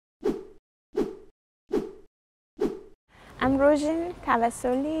I'm Rojin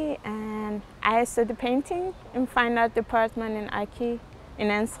Tavasolli and I study painting in Fine Art Department in AKI in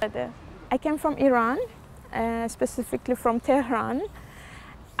ArtEZ. I came from Iran, specifically from Tehran.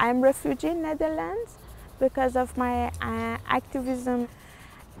 I'm a refugee in Netherlands because of my activism.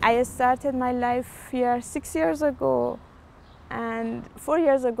 I started my life here 6 years ago, and 4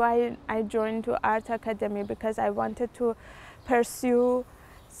 years ago I joined to Art Academy because I wanted to pursue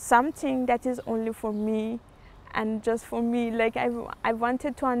something that is only for me and just for me. Like I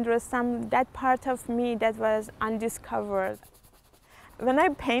wanted to understand that part of me that was undiscovered. When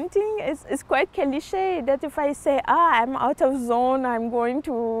I'm painting, it's quite cliche that if I say, I'm out of zone, I'm going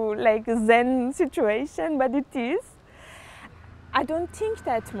to like Zen situation, but it is. I don't think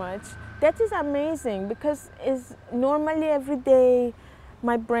that much. That is amazing because it's normally every day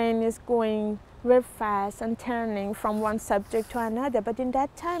my brain is going very fast and turning from one subject to another, but in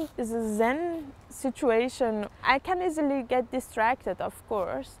that time it's a Zen situation. I can easily get distracted, of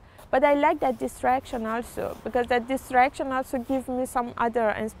course, but I like that distraction also because that distraction also gives me some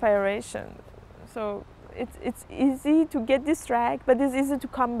other inspiration. So it's easy to get distracted, but it's easy to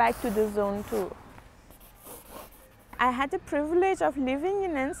come back to the zone too. I had the privilege of living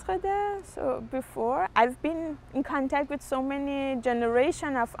in ArtEZ. So before, I've been in contact with so many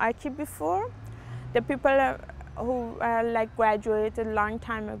generations of AKI before. The people who like graduated a long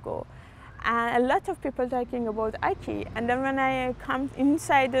time ago. And a lot of people talking about AKI. And then when I come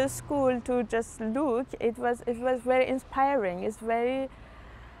inside the school to just look, it was very inspiring. It's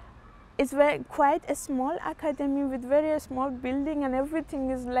quite a small academy with very small building, and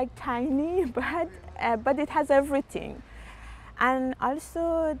everything is like tiny, but it has everything. And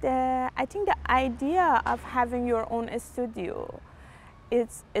also I think the idea of having your own studio,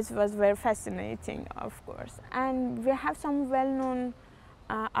 it was very fascinating, of course. And we have some well-known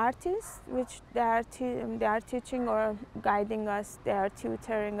artists which they are teaching or guiding us, they are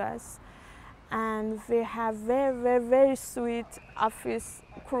tutoring us. And we have very sweet office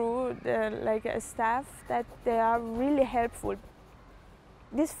crew, like a staff, that they are really helpful.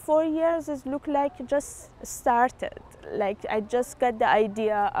 These 4 years look like it just started. Like I just got the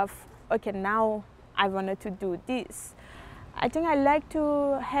idea of, okay, now I wanted to do this. I think I like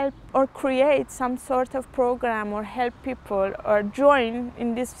to help or create some sort of program or help people or join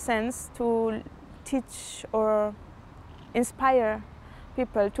in this sense to teach or inspire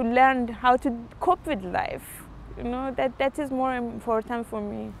people to learn how to cope with life. You know, that is more important for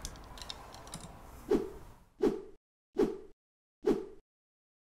me.